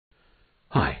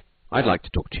Hi, I'd like to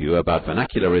talk to you about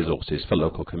vernacular resources for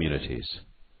local communities.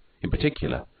 In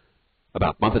particular,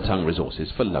 about mother tongue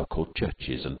resources for local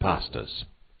churches and pastors.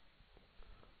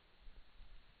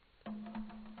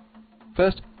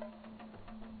 First,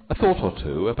 a thought or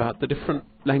two about the different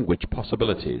language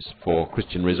possibilities for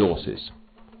Christian resources.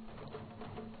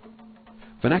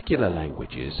 Vernacular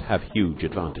languages have huge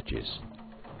advantages.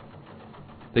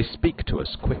 They speak to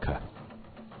us quicker,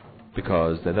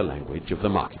 because they're the language of the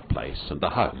marketplace and the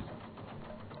home.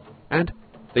 And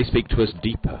they speak to us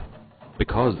deeper,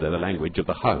 because they're the language of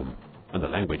the home and the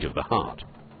language of the heart.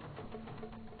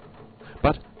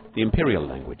 But the imperial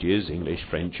languages, English,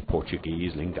 French,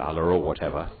 Portuguese, Lingala or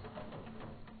whatever,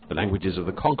 the languages of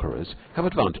the conquerors, have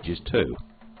advantages too.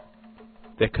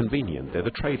 They're convenient, they're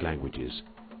the trade languages,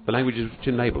 the languages which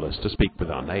enable us to speak with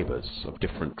our neighbours of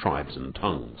different tribes and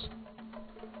tongues.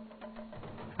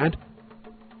 And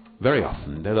very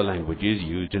often they're the languages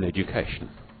used in education.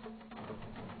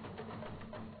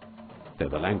 They're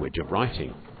the language of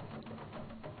writing.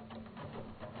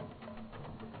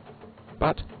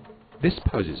 But this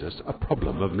poses us a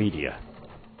problem of media.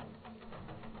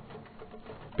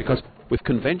 Because with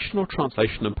conventional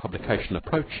translation and publication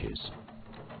approaches,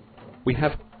 we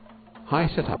have high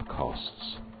setup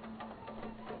costs.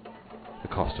 The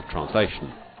cost of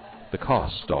translation, the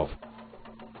cost of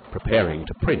preparing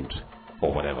to print,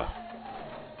 or whatever.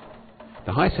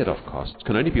 The high set-off costs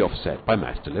can only be offset by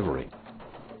mass delivery.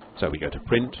 So we go to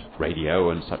print,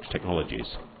 radio and such technologies.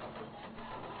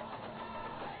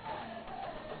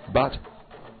 But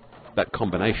that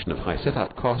combination of high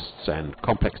set-up costs and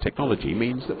complex technology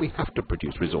means that we have to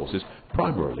produce resources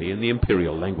primarily in the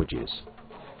imperial languages.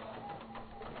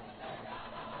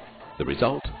 The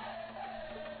result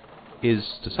is,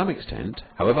 to some extent,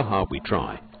 however hard we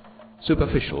try,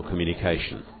 superficial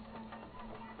communication.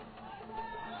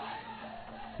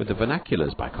 With the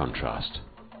vernaculars, by contrast,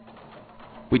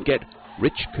 we'd get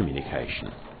rich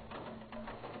communication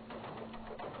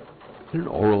in an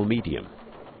oral medium,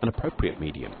 an appropriate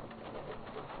medium.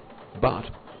 But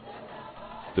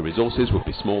the resources would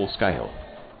be small scale.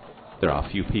 There are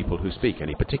few people who speak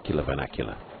any particular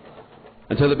vernacular,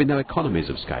 and so there'd be no economies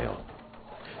of scale.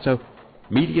 So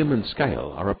medium and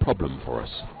scale are a problem for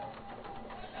us.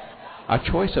 Our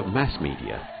choice of mass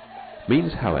media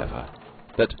means, however,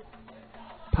 that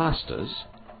pastors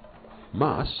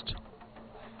must,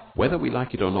 whether we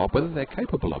like it or not, whether they're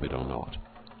capable of it or not,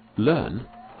 learn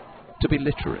to be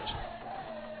literate.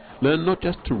 Learn not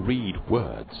just to read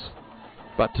words,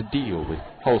 but to deal with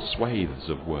whole swathes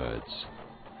of words.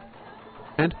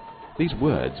 And these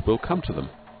words will come to them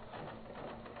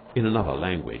in another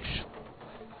language.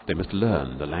 They must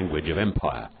learn the language of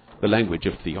empire, the language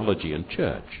of theology and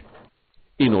church,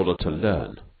 in order to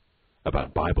learn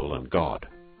about Bible and God.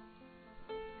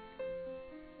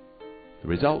 The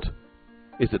result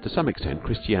is that to some extent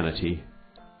Christianity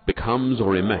becomes or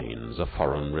remains a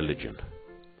foreign religion.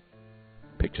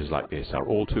 Pictures like this are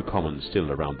all too common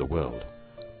still around the world,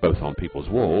 both on people's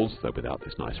walls, though without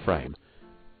this nice frame,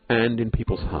 and in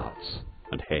people's hearts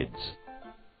and heads.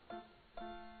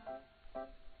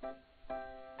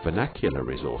 Vernacular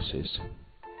resources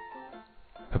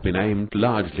have been aimed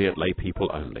largely at lay people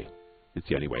only. It's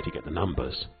the only way to get the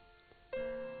numbers.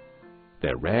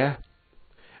 They're rare,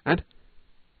 and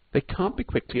they can't be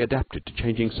quickly adapted to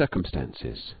changing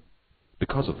circumstances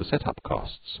because of the setup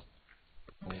costs.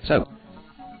 So,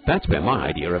 that's where my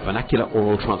idea of vernacular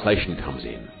oral translation comes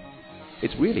in.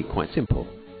 It's really quite simple.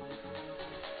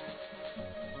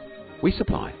 We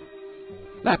supply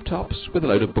laptops with a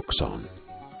load of books on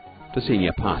to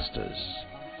senior pastors.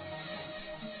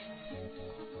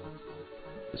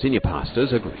 The senior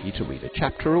pastors agree to read a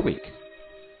chapter a week,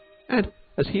 and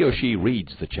as he or she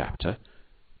reads the chapter,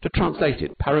 to translate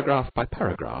it paragraph by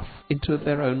paragraph into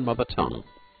their own mother tongue,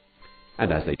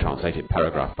 and as they translate it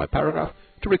paragraph by paragraph,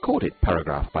 to record it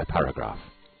paragraph by paragraph.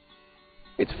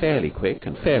 It's fairly quick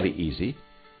and fairly easy,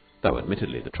 though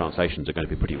admittedly the translations are going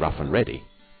to be pretty rough and ready.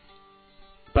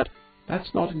 But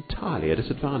that's not entirely a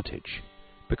disadvantage,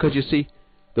 because you see,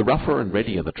 the rougher and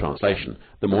readier the translation,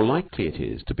 the more likely it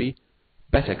is to be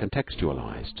better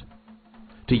contextualized,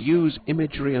 to use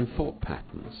imagery and thought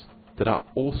patterns that are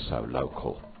also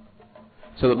local,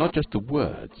 so that not just the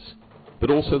words,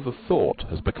 but also the thought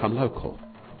has become local.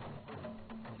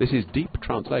 This is deep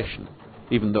translation,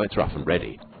 even though it's rough and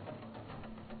ready.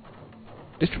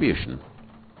 Distribution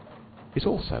is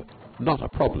also not a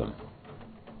problem.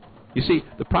 You see,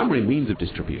 the primary means of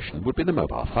distribution would be the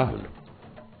mobile phone.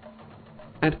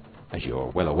 And, as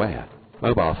you're well aware,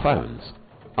 mobile phones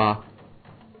are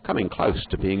coming close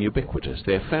to being ubiquitous.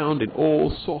 They're found in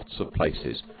all sorts of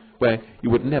places where you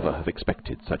would never have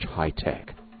expected such high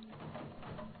tech.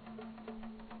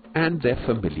 And they're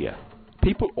familiar.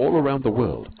 People all around the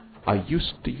world are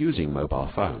used to using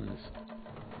mobile phones.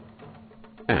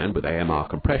 And with AMR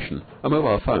compression, a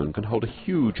mobile phone can hold a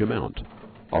huge amount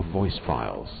of voice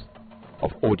files,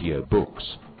 of audio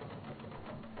books.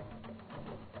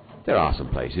 There are some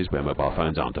places where mobile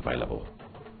phones aren't available.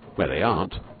 Where they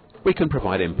aren't, we can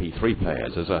provide MP3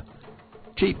 players as a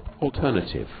cheap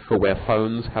alternative for where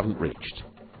phones haven't reached.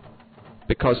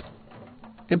 Because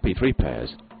MP3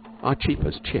 players are cheap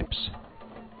as chips,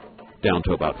 down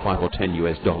to about $5 or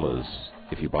 $10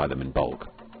 if you buy them in bulk.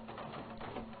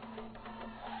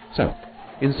 So,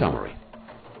 in summary,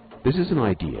 this is an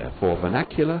idea for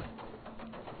vernacular,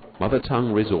 mother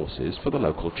tongue resources for the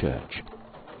local church.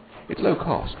 It's low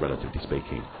cost, relatively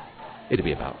speaking. It'd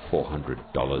be about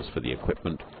 $400 for the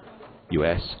equipment,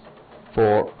 US,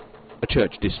 for a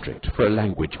church district, for a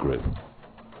language group.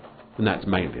 And that's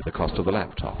mainly the cost of the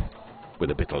laptop, with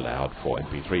a bit allowed for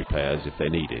MP3 players if they're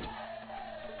needed.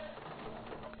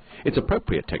 It's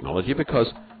appropriate technology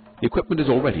because the equipment is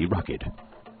already rugged.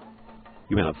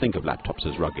 You may not think of laptops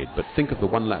as rugged, but think of the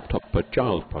one laptop per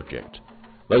child project.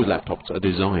 Those laptops are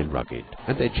designed rugged,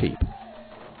 and they're cheap.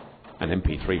 And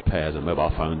MP3 players and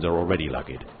mobile phones are already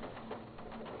rugged.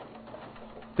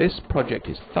 This project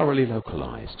is thoroughly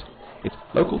localized. It's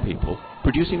local people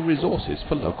producing resources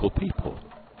for local people.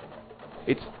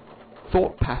 It's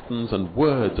thought patterns and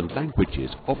words and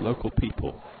languages of local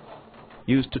people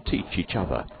used to teach each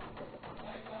other.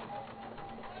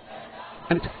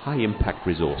 And it's high impact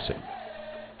resourcing.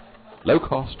 Low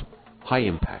cost, high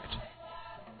impact.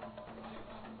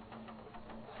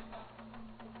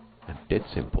 And dead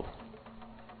simple.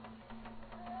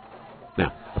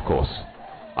 Now, of course,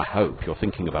 I hope you're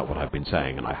thinking about what I've been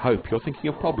saying, and I hope you're thinking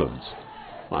of problems.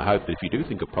 I hope that if you do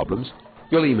think of problems,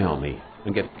 you'll email me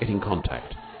and get in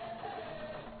contact.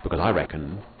 Because I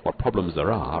reckon what problems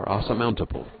there are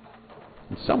surmountable.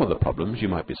 And some of the problems you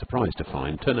might be surprised to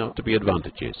find turn out to be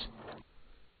advantages.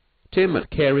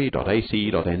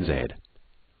 tim@carey.ac.nz.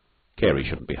 Carey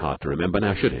shouldn't be hard to remember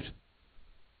now, should it?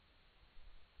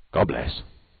 God bless.